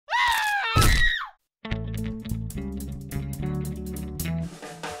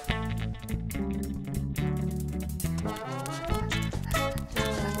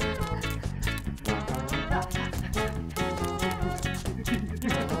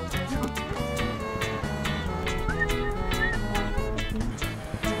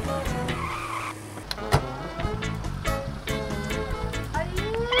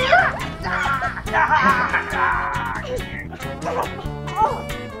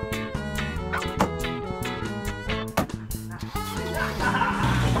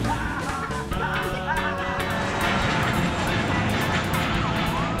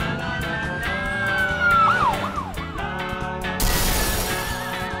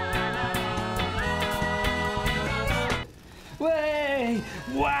Way!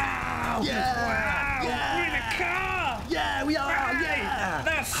 Wow! Yeah! Wow! Yeah! We're in a car! Yeah, we are! Hey, Yeah!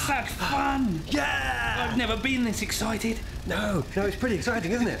 that's such fun! Yeah! I've never been this excited. No, it's pretty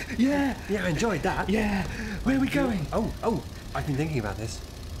exciting, isn't it? Yeah. Yeah, I enjoyed that. Yeah. Where are we going? Oh, I've been thinking about this.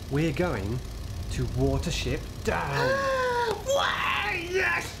 We're going to Watership Down. Way!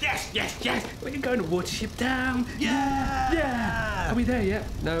 Yes! We're going to Watership Down. Yeah! Yeah. Are we there yet?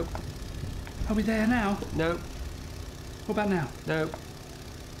 No, Are we there now? no, What about now? no,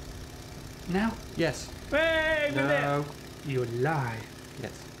 Now? yes, Hey, we're there. no, You lie.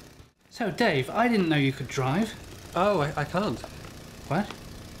 yes. So, Dave, I didn't know you could drive. Oh, I can't. What?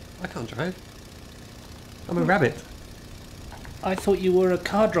 I can't drive. I'm a rabbit. I thought you were a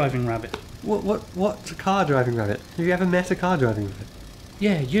car driving rabbit. What's a car driving rabbit? Have you ever met a car driving rabbit?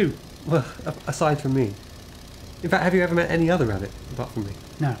 Yeah, you. Well, aside from me. In fact, have you ever met any other rabbit apart from me?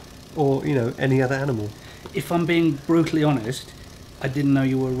 No. Or, any other animal? If I'm being brutally honest, I didn't know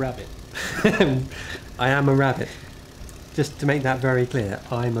you were a rabbit. I am a rabbit. Just to make that very clear,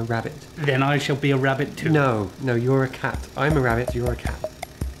 I'm a rabbit. Then I shall be a rabbit too. No, you're a cat. I'm a rabbit, you're a cat.